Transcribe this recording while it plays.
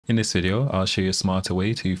In this video, I'll show you a smarter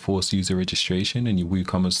way to force user registration in your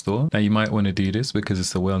WooCommerce store. Now, you might want to do this because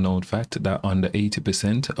it's a well-known fact that under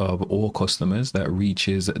 80% of all customers that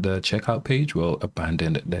reaches the checkout page will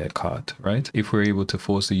abandon their cart, right? If we're able to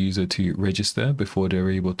force the user to register before they're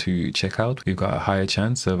able to check out, we've got a higher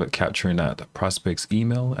chance of capturing that prospect's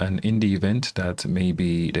email. And in the event that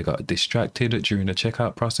maybe they got distracted during the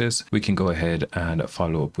checkout process, we can go ahead and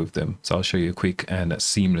follow up with them. So I'll show you a quick and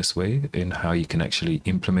seamless way in how you can actually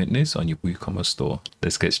implement this on your WooCommerce store.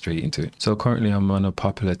 Let's get straight into it. So currently I'm on a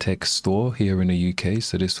popular tech store here in the UK.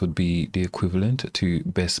 So this would be the equivalent to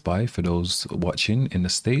Best Buy for those watching in the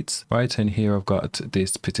States, right? And here I've got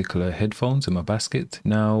this particular headphones in my basket.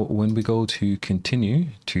 Now, when we go to continue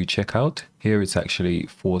to checkout, here it's actually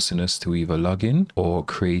forcing us to either log in or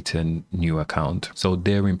create a new account. So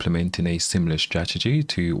they're implementing a similar strategy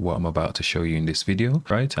to what I'm about to show you in this video,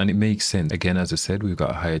 right? And it makes sense. Again, as I said, we've got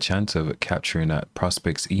a higher chance of capturing that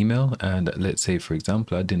prospect's email. And let's say, for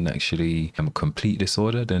example, I didn't actually complete this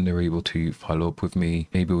order, then they're able to follow up with me,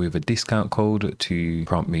 maybe with a discount code to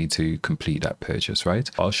prompt me to complete that purchase, right?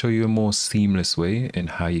 I'll show you a more seamless way in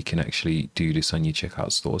how you can actually do this on your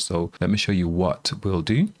checkout store. So let me show you what we'll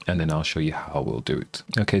do, and then I'll show you how we'll do it.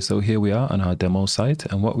 Okay, so here we are on our demo site,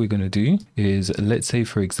 and what we're going to do is, let's say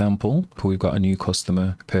for example, we've got a new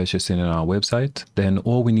customer purchasing on our website. Then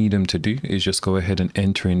all we need them to do is just go ahead and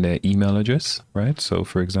enter in their email address, right? So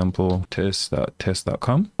for example,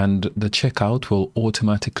 test.test.com, and the checkout will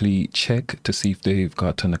automatically check to see if they've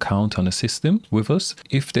got an account on the system with us.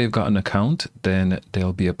 If they've got an account, then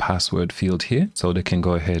there'll be a password field here, so they can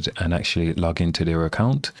go ahead and actually log into their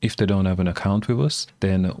account. If they don't have an account with us,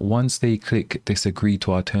 then once they click this agree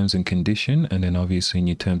to our terms and condition, and then obviously in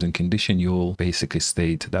your terms and condition, you'll basically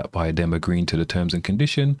state that by them agreeing to the terms and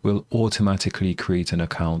condition, we'll automatically create an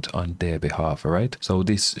account on their behalf, all right? So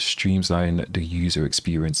this streamlines the user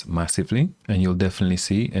experience massively, and you'll definitely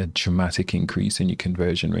see a dramatic increase in your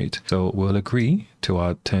conversion rate. So we'll agree to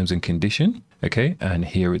our terms and condition. Okay, and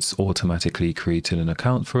here it's automatically created an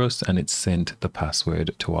account for us, and it's sent the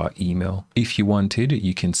password to our email. If you wanted,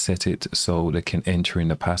 you can set it so they can enter in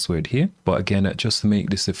the password here. But again, just to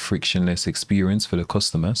make this a frictionless experience for the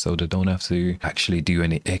customer, so they don't have to actually do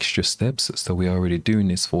any extra steps. So we're already doing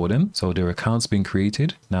this for them. So their account's been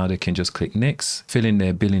created. Now they can just click next, fill in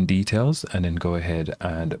their billing details, and then go ahead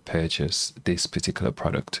and purchase this particular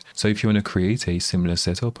product. So if you want to create a similar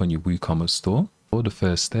setup on your WooCommerce store, the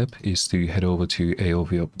first step is to head over to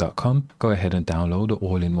aovup.com. Go ahead and download the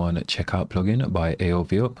all-in-one checkout plugin by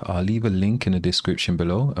aovup. I'll leave a link in the description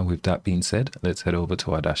below. And with that being said, let's head over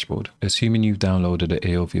to our dashboard. Assuming you've downloaded the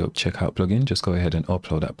aovup checkout plugin, just go ahead and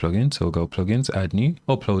upload that plugin. So go plugins, add new,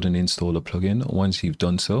 upload and install the plugin. Once you've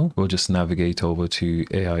done so, we'll just navigate over to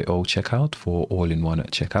AIO checkout for all-in-one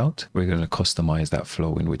checkout. We're going to customize that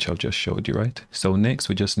flow in which I've just showed you, right? So next,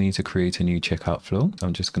 we just need to create a new checkout flow.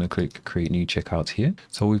 I'm just going to click create new checkout here.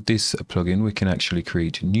 So with this plugin, we can actually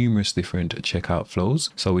create numerous different checkout flows.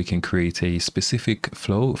 So we can create a specific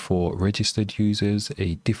flow for registered users,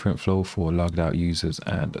 a different flow for logged out users,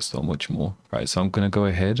 and so much more. Right, so I'm going to go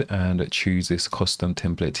ahead and choose this custom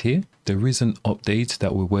template here. There is an update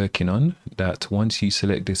that we're working on that once you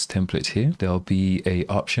select this template here, there'll be a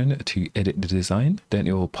option to edit the design. Then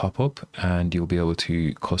it will pop up and you'll be able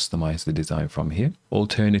to customize the design from here.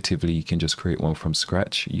 Alternatively, you can just create one from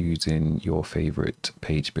scratch using your favorite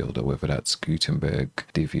page builder, whether that's Gutenberg,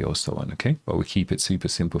 Divi, or so on, okay? But we keep it super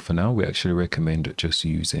simple for now. We actually recommend just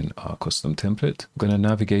using our custom template. I'm going to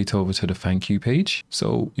navigate over to the thank you page.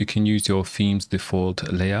 So you can use your theme's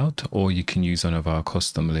default layout, or you can use one of our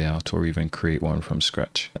custom layout, or even create one from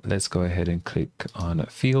scratch. Let's go ahead and click on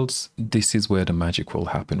fields. This is where the magic will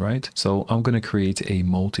happen, right? So I'm going to create a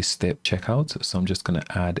multi-step checkout. So I'm just going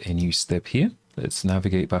to add a new step here. Let's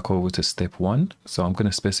navigate back over to step 1. So I'm going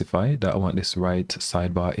to specify that I want this right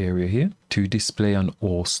sidebar area here to display on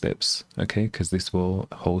all steps, okay? Because this will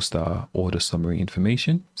host our order summary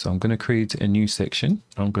information. So I'm going to create a new section.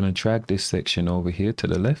 I'm going to drag this section over here to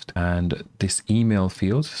the left, and this email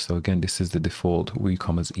field. So again, this is the default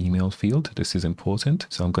WooCommerce email field. This is important.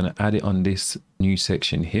 So I'm going to add it on this new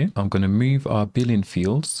section here. I'm going to move our billing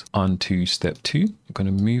fields onto step 2. I'm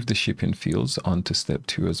going to move the shipping fields onto step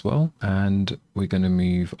 2 as well. And we're going to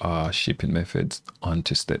move our shipping methods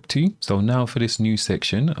onto step 2. So now for this new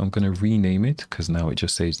section, I'm going to rename it because now it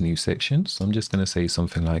just says new section. So I'm just going to say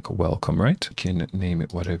something like welcome, right? You can name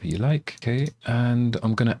it whatever you like. Okay. And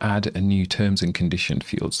I'm going to add a new terms and condition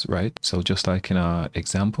fields, right? So just like in our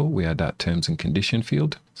example, we had that terms and condition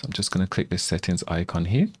field. So I'm just going to click this settings icon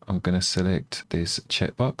here. I'm going to select this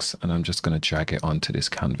checkbox and I'm just going to drag it onto this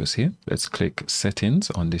canvas here. Let's click settings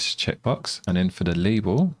on this checkbox. And then for the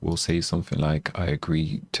label, we'll say something like, I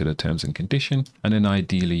agree to the terms and condition. And then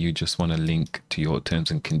ideally, you just want to link to your terms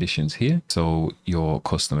and conditions here, so your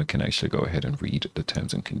customer can actually go ahead and read the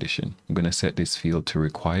terms and condition. I'm going to set this field to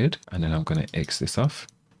required, and then I'm going to X this off.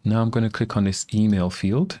 Now I'm going to click on this email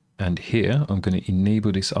field, and here I'm going to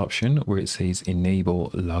enable this option where it says enable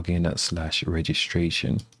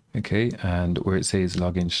login/registration. Okay, and where it says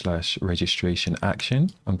login/registration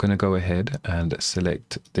action, I'm going to go ahead and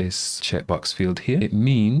select this checkbox field here. It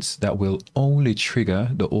means that we'll only trigger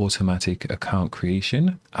the automatic account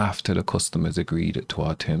creation after the customer's agreed to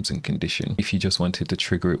our terms and condition. If you just wanted to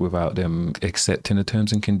trigger it without them accepting the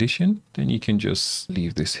terms and condition, then you can just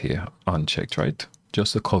leave this here unchecked, right?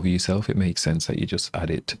 Just to cover yourself, it makes sense that you just add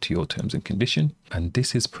it to your terms and condition. And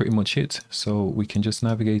this is pretty much it. So we can just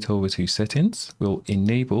navigate over to settings. We'll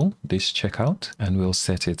enable this checkout and we'll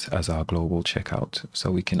set it as our global checkout. So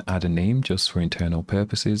we can add a name just for internal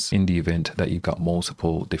purposes. In the event that you've got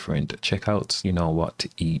multiple different checkouts, you know what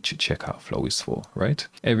each checkout flow is for, right?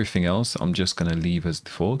 Everything else, I'm just going to leave as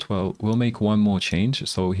default. Well, we'll make one more change.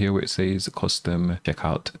 So here where it says custom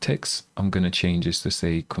checkout text, I'm going to change this to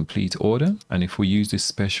say complete order. And if we use this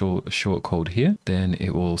special short code here, then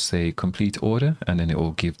it will say complete order, and then it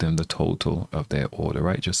will give them the total of their order,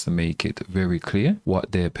 right? Just to make it very clear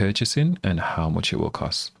what they're purchasing and how much it will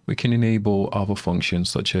cost. We can enable other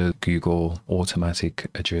functions such as Google automatic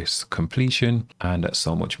address completion and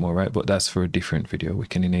so much more, right? But that's for a different video. We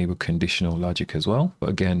can enable conditional logic as well. But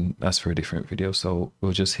again, that's for a different video. So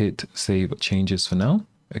we'll just hit save changes for now.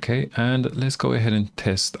 Okay, and let's go ahead and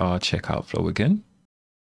test our checkout flow again.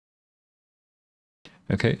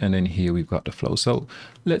 Okay, and then here we've got the flow. So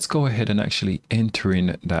let's go ahead and actually enter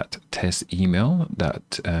in that test email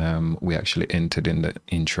that we actually entered in the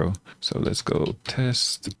intro. So let's go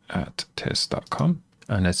test@test.com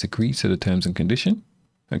and let's agree to the terms and condition.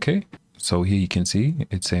 Okay, so here you can see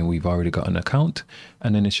it's saying we've already got an account,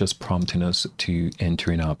 and then it's just prompting us to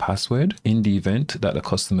enter in our password. In the event that the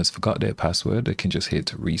customers forgot their password, they can just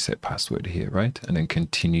hit reset password here, right? And then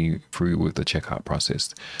continue through with the checkout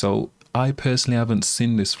process. So I personally haven't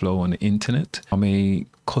seen this flow on the internet. From a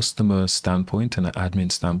customer standpoint and an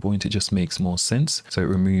admin standpoint, it just makes more sense. So it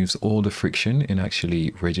removes all the friction in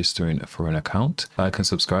actually registering for an account. Like and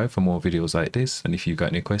subscribe for more videos like this. And if you've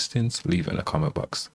got any questions, leave it in the comment box.